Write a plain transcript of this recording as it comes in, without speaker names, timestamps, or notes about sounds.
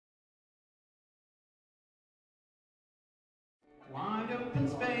open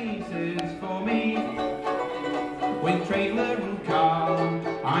spaces for me. With trailer and car,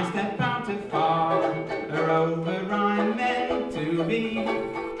 I step out afar, over I'm meant to be.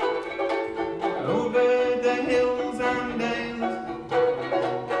 Over the hills and dales,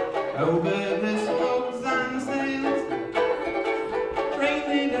 over the slopes and sails,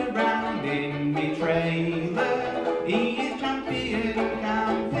 trailing around in me trailer, he is champion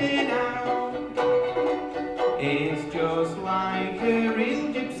camping out. It's just like a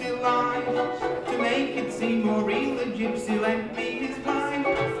real gypsy life. To make it seem more real, the gypsy lent me his wife.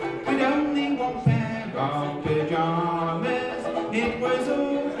 With only one pair of pyjamas, it was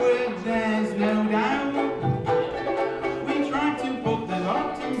awkward, there's no doubt. We tried to put the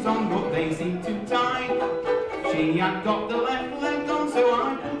bottoms on, but they seemed too tight. She had got the left leg on, so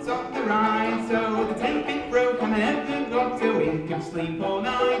I put on the right. So the tape it broke and I never got a wink of sleep all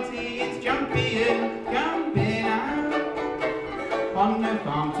night. He is champion camping out. On the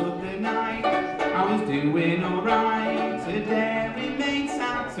farm till the night, I was doing alright. A dairy maid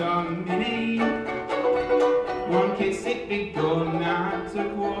sat on my knee. One kiss it begun at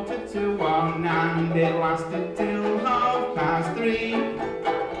 1:45, and it lasted till 3:30.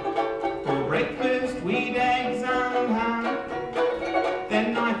 For breakfast we'd eggs and ham.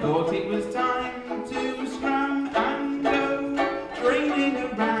 Then I thought it was time to scram and go trailing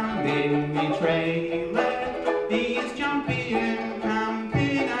around in me trailer. He is champion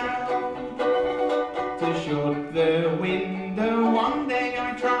camping out. To shut the window one day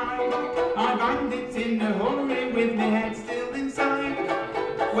I tried. I banged it in a hurry with my head still inside.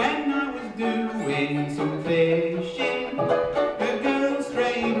 When I was doing some fishing, a girl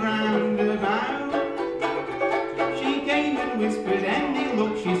strayed round about. She came and whispered, any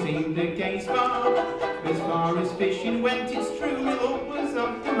luck? She seemed a case bar. As far as fishing went, it's true,